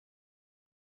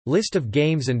List of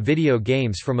games and video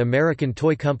games from American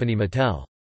toy company Mattel.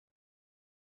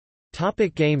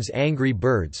 Topic games. Angry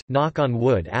Birds, Knock on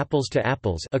Wood. Apples to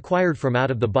Apples, acquired from Out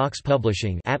of the Box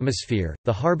Publishing. Atmosphere,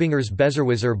 The Harbingers.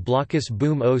 Bezerwizer. Blockus.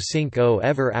 Boom. O Sync. O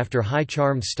Ever After. High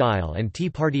Charmed Style and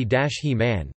Tea Party.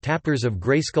 He-Man, Tappers of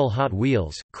Grayskull. Hot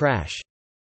Wheels, Crash.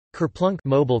 Kerplunk.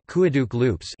 Mobile. Kuaduk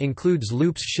Loops includes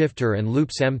Loops Shifter and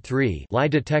Loops M3. Lie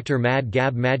Detector. Mad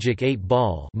Gab. Magic 8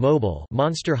 Ball Mobile.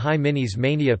 Monster High. Minis.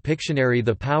 Mania. Pictionary.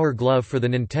 The Power Glove for the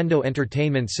Nintendo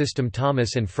Entertainment System.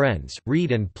 Thomas and Friends,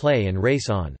 Read and Play and Race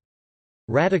On.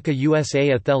 Radica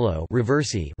USA. Othello.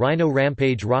 Reversi. Rhino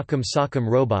Rampage. Rock'em Sock'em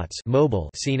Robots Mobile.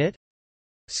 Seen it?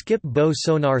 Skip Bow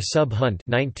Sonar Sub Hunt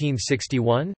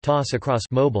 1961. Toss Across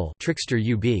Mobile. Trickster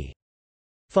UB.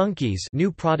 Funkies,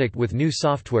 new product with new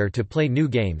software to play new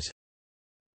games.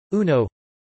 Uno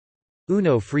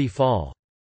Free Fall.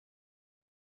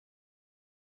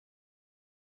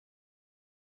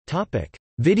 Topic: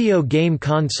 Video game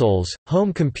consoles,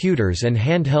 home computers and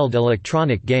handheld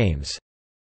electronic games.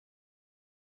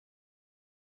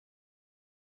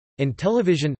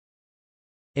 Intellivision,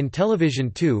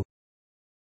 Intellivision 2,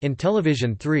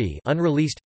 Intellivision 3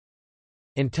 unreleased,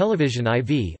 Intellivision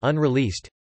IV unreleased,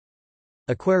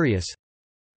 Aquarius,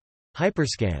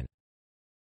 Hyperscan.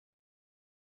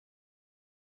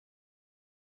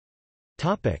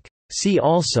 Topic: See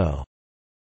also.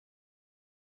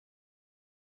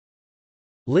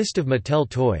 List of Mattel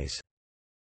toys.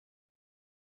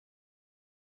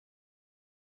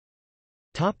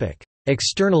 Topic: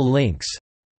 External links.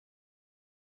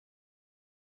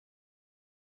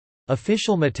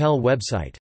 Official Mattel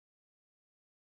website.